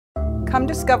Come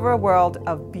discover a world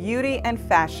of beauty and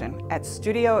fashion at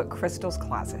Studio at Crystal's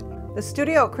Closet. The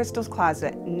Studio at Crystal's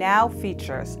Closet now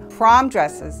features prom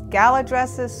dresses, gala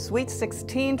dresses, sweet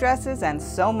 16 dresses, and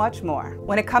so much more.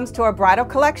 When it comes to our bridal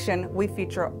collection, we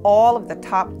feature all of the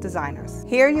top designers.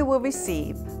 Here you will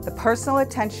receive the personal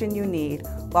attention you need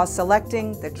while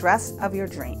selecting the dress of your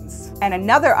dreams. And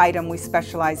another item we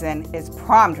specialize in is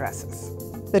prom dresses.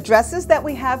 The dresses that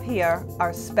we have here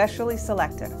are specially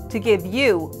selected to give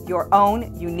you your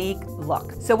own unique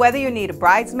look. So whether you need a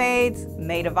bridesmaids,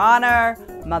 maid of honor,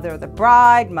 mother of the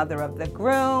bride, mother of the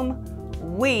groom,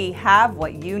 we have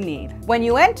what you need. When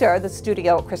you enter the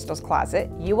Studio at Crystal's Closet,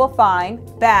 you will find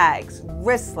bags,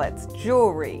 wristlets,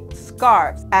 jewelry,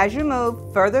 scarves. As you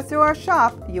move further through our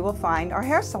shop, you will find our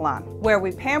hair salon, where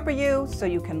we pamper you so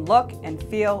you can look and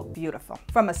feel beautiful.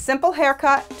 From a simple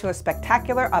haircut to a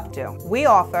spectacular updo, we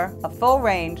offer a full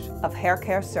range of hair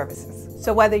care services.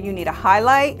 So whether you need a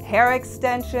highlight, hair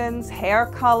extensions, hair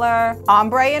color,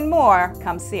 ombre, and more,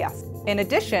 come see us. In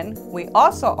addition, we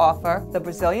also offer the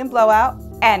Brazilian blowout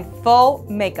and full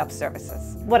makeup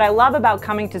services. What I love about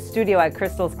coming to Studio at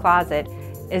Crystal's Closet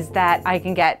is that I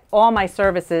can get all my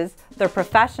services. They're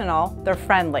professional, they're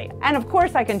friendly, and of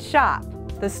course I can shop.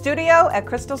 The Studio at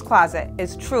Crystal's Closet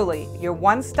is truly your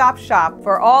one-stop shop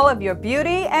for all of your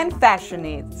beauty and fashion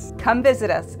needs. Come visit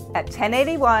us at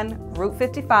 1081 Route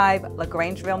 55,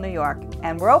 Lagrangeville, New York,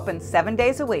 and we're open 7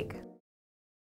 days a week.